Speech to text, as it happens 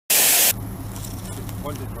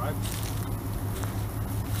Want to drive?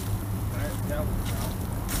 That was out.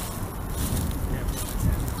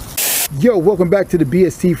 Yo, welcome back to the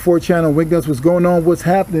BST4 channel. Wingnuts, what's going on? What's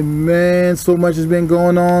happening, man? So much has been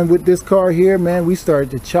going on with this car here, man. We started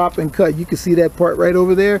to chop and cut. You can see that part right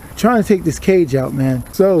over there. Trying to take this cage out, man.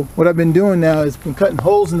 So what I've been doing now is been cutting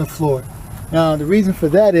holes in the floor. Now the reason for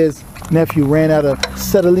that is nephew ran out of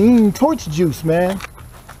acetylene torch juice, man.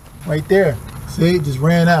 Right there. See, it just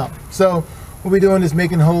ran out. So what we're doing is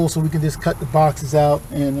making holes so we can just cut the boxes out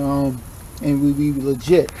and we be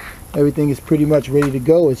legit. Everything is pretty much ready to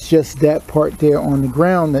go. It's just that part there on the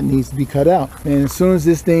ground that needs to be cut out. And as soon as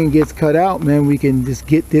this thing gets cut out, man, we can just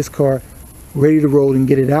get this car ready to roll and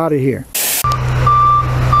get it out of here.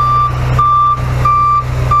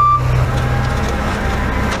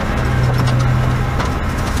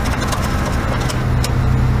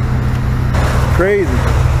 Crazy.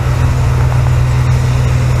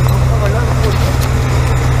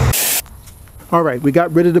 All right, we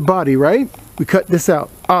got rid of the body, right? We cut this out,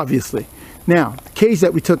 obviously. Now, the cage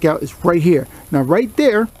that we took out is right here. Now, right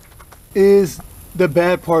there is the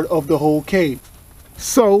bad part of the whole cage.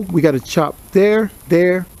 So, we got to chop there,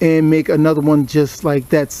 and make another one just like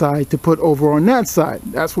that side to put over on that side.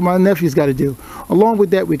 That's what my nephew's got to do. Along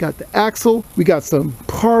with that, we got the axle. We got some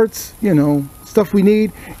parts, you know, stuff we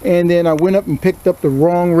need. And then I went up and picked up the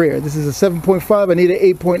wrong rear. This is a 7.5. I need an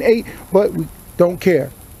 8.8, but we don't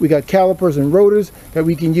care. We got calipers and rotors that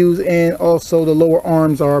we can use, and also the lower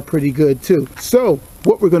arms are pretty good too. So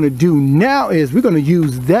what we're going to do now is we're going to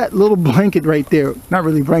use that little blanket right there. Not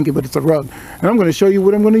really a blanket, but it's a rug. And I'm going to show you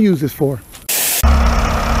what I'm going to use this for.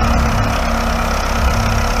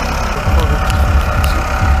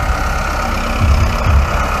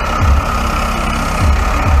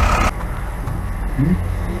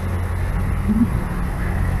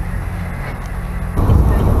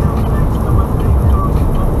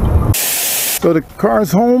 So the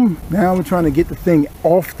car's home. Now we're trying to get the thing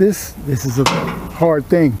off this. This is a hard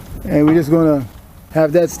thing. And we're just gonna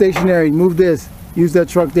have that stationary, move this, use that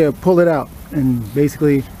truck there, pull it out. And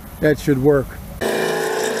basically that should work.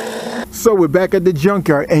 So we're back at the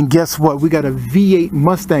junkyard, and guess what? We got a V8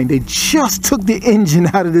 Mustang. They just took the engine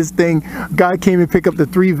out of this thing. Guy came and picked up the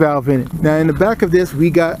 3-valve in it. Now in the back of this,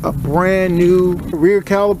 we got a brand new rear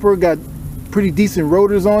caliper, got pretty decent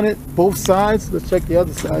rotors on it, both sides. Let's check the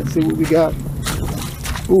other side, see what we got.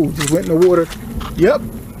 Ooh, just went in the water. Yep.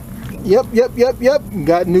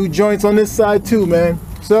 Got new joints on this side too, man.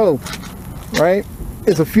 So, right,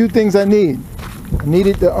 there's a few things I need. I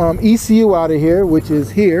needed the ECU out of here, which is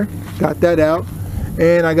here. Got that out.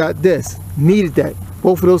 And I got this. Needed that.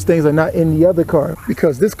 Both of those things are not in the other car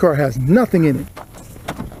because this car has nothing in it.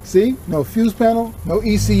 See, no fuse panel, no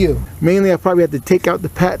ECU. Mainly I probably have to take out the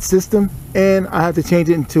PAT system, and I have to change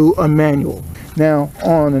it into a manual. Now,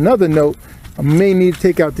 on another note, I may need to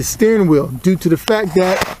take out the steering wheel due to the fact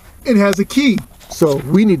that it has a key. So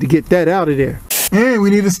we need to get that out of there. And we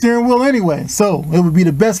need a steering wheel anyway. So it would be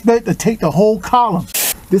the best bet to take the whole column.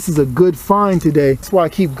 This is a good find today. That's why I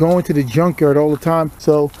keep going to the junkyard all the time.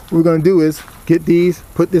 So what we're gonna do is get these,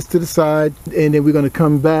 put this to the side, and then we're gonna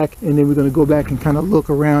come back, and then we're gonna go back and kind of look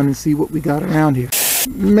around and see what we got around here.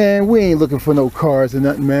 Man, we ain't looking for no cars or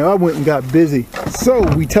nothing, man. I went and got busy. So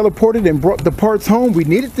we teleported and brought the parts home. We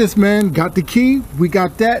needed this, man. Got the key, we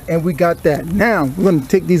got that, and we got that. Now we're gonna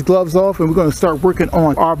take these gloves off and we're gonna start working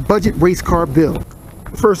on our budget race car build.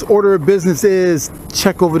 First order of business is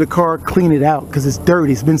check over the car, clean it out because it's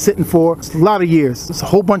dirty. It's been sitting for a lot of years. There's a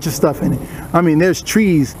whole bunch of stuff in it. I mean, there's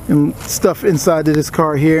trees and stuff inside of this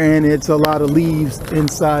car here, and it's a lot of leaves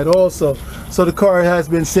inside also. So the car has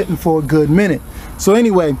been sitting for a good minute. So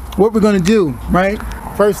anyway, what we're gonna do, right?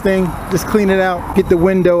 First thing, just clean it out, get the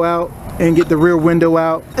window out, and get the rear window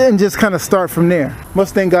out, and just kind of start from there.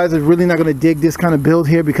 Mustang guys are really not going to dig this kind of build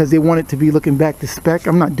here because they want it to be looking back to spec.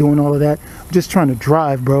 I'm not doing all of that. I'm just trying to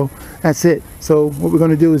drive, bro. That's it. So what we're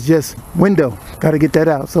going to do is just window. Got to get that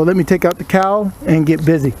out. So let me take out the cowl and get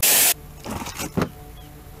busy.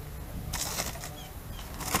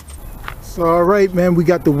 So all right, man, we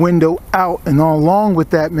got the window out, and along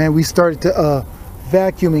with that, man, we started to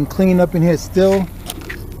vacuum and clean up in here. Still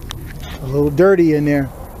a little dirty in there.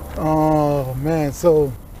 Oh man,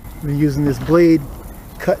 so we're using this blade,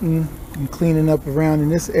 cutting and cleaning up around in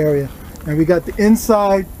this area. And we got the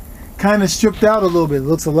inside kind of stripped out a little bit. It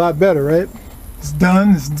looks a lot better, right? It's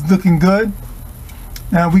done, it's looking good.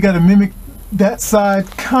 Now we got to mimic that side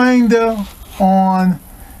kind of on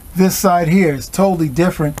this side here. It's totally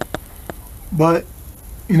different, but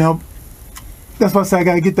you know, that's why I say I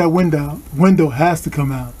got to get that window out. The window has to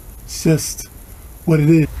come out. It's just what it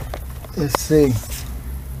is. Let's see.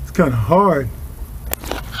 It's kind of hard.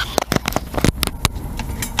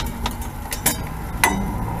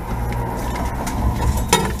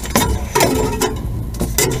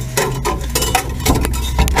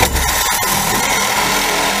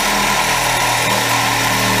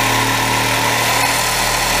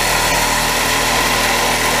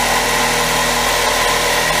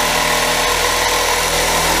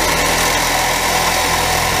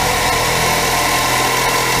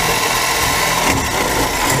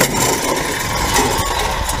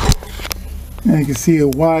 Now you can see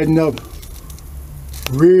it widen up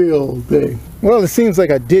real big. Well, it seems like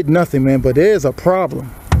I did nothing, man, but there's a problem.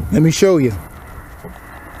 Let me show you.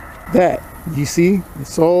 That, you see,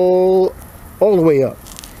 it's all the way up.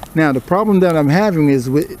 Now the problem that I'm having is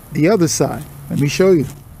with the other side. Let me show you.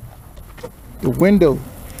 The window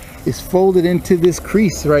is folded into this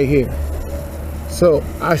crease right here. So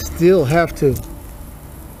I still have to,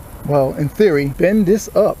 well, in theory, bend this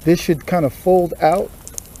up. This should kind of fold out.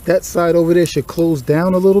 That side over there should close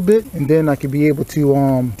down a little bit, and then I could be able to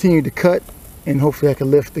continue to cut, and hopefully I can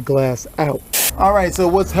lift the glass out. All right, so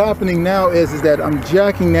what's happening now is that I'm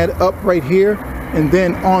jacking that up right here, and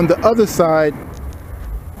then on the other side,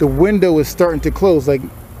 the window is starting to close. Like,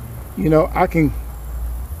 you know, I can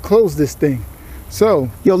close this thing. So,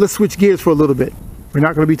 yo, let's switch gears for a little bit. We're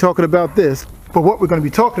not going to be talking about this, but what we're going to be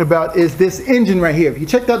talking about is this engine right here. If you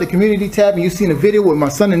checked out the community tab and you've seen a video with my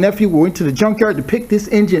son and nephew, we went to the junkyard to pick this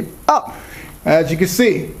engine up. As you can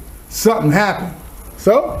see, something happened.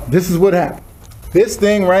 So this is what happened. This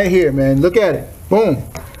thing right here, man, look at it. Boom.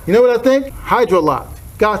 You know what I think? Hydro locked.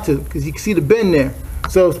 Got to, because you can see the bend there.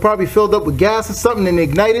 So it's probably filled up with gas or something and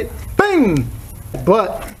ignited. Bing!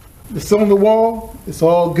 But it's on the wall. It's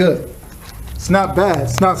all good. It's not bad.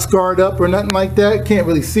 It's not scarred up or nothing like that. Can't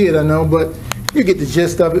really see it, I know, but you get the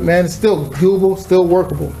gist of it, man. It's still doable, still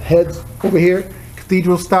workable. Heads over here,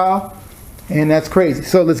 cathedral style, and that's crazy.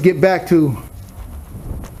 So let's get back to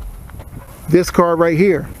this car right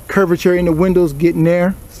here. Curvature in the windows getting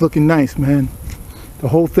there. It's looking nice, man. The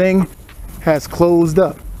whole thing has closed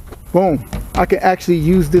up. Boom. I can actually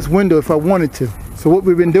use this window if I wanted to. So what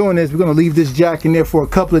we've been doing is we're going to leave this jack in there for a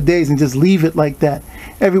couple of days and just leave it like that.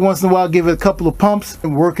 Every once in a while, give it a couple of pumps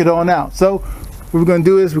and work it on out. So what we're going to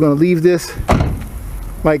do is we're going to leave this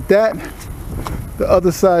like that. The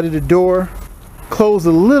other side of the door closed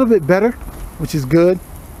a little bit better, which is good.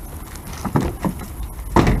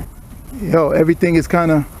 Yo, everything is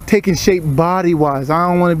kind of taking shape body wise. I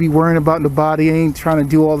don't want to be worrying about the body. I ain't trying to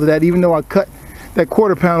do all of that, even though I cut that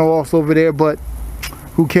quarter panel off over there, but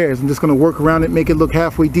who cares? I'm just going to work around it, make it look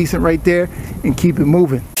halfway decent right there, and keep it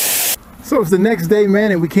moving. So it's the next day,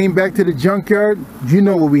 man, and we came back to the junkyard. You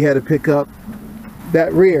know what we had to pick up?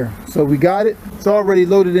 That rear. So we got it. It's already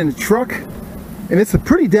loaded in the truck, and it's a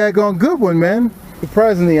pretty daggone good one, man.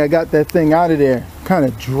 Surprisingly, I got that thing out of there. Kind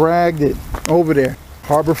of dragged it over there.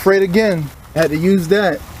 Harbor Freight again. Had to use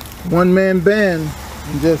that one-man band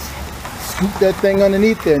and just scoop that thing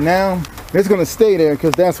underneath there. Now it's going to stay there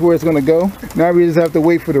because that's where it's going to go. Now we just have to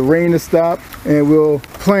wait for the rain to stop, and we'll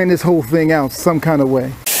plan this whole thing out some kind of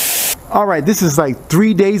way. All right, this is like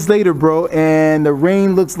 3 days later, bro, and the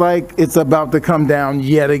rain looks like it's about to come down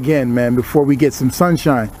yet again, man, before we get some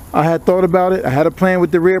sunshine. I had thought about it. I had a plan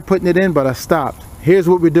with the rear, putting it in, but I stopped. Here's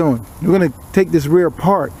what we're doing. We're going to take this rear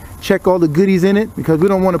apart, check all the goodies in it, because we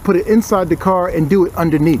don't want to put it inside the car and do it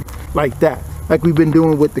underneath like that, like we've been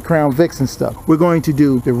doing with the Crown Vics and stuff. We're going to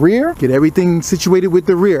do the rear, get everything situated with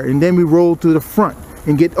the rear, and then we roll to the front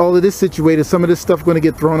and get all of this situated. Some of this stuff going to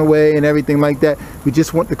get thrown away and everything like that. We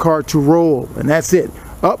just want the car to roll, and that's it.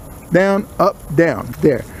 Up, down,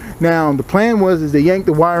 there. Now the plan is to yank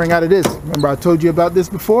the wiring out of this. Remember I told you about this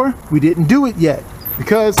before? We didn't do it yet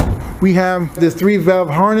because we have this 3-valve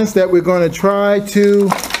harness that we're going to try to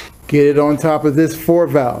get it on top of this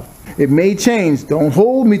 4-valve. It may change. Don't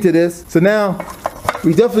hold me to this. So now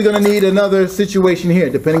we're definitely going to need another situation here.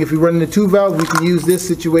 Depending if we're running a 2-valve, we can use this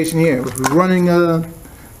situation here. If we're running a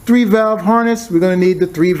 3-valve harness, we're going to need the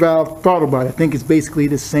 3-valve throttle body. I think it's basically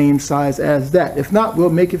the same size as that. If not, we'll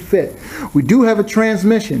make it fit. We do have a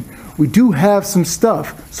transmission. We do have some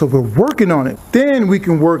stuff, so we're working on it. Then we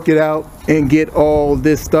can work it out and get all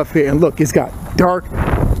this stuff here. And look, it's got dark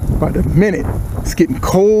by the minute. It's getting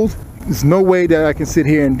cold. There's no way that I can sit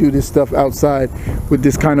here and do this stuff outside with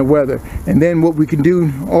this kind of weather. And then what we can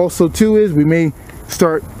do also too is we may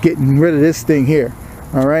start getting rid of this thing here.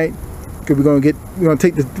 All right, because we're gonna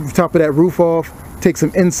take the top of that roof off, take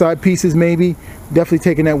some inside pieces maybe, definitely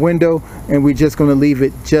taking that window, and we're just gonna leave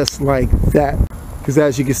it just like that. Because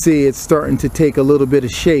as you can see, it's starting to take a little bit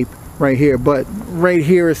of shape right here, but right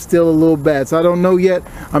here is still a little bad. So I don't know yet.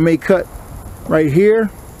 I may cut right here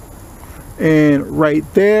and right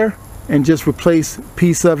there and just replace a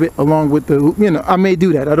piece of it along with the, you know, I may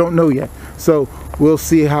do that. I don't know yet. So we'll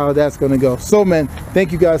see how that's going to go. So, man,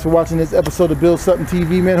 thank you guys for watching this episode of Build Something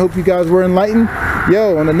TV, man. Hope you guys were enlightened.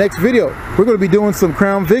 Yo, on the next video, we're going to be doing some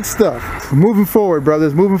Crown Vic stuff. Moving forward,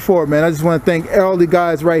 brothers, moving forward, man. I just want to thank all the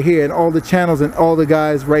guys right here and all the channels and all the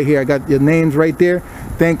guys right here. I got your names right there.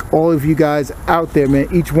 Thank all of you guys out there, man.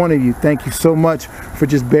 Each one of you, thank you so much for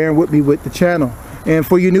just bearing with me with the channel. And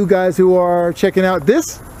for you new guys who are checking out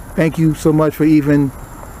this, thank you so much for even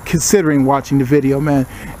considering watching the video, man.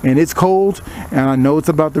 And it's cold, and I know it's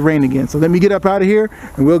about to rain again. So let me get up out of here,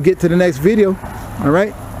 and we'll get to the next video. All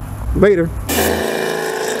right, later.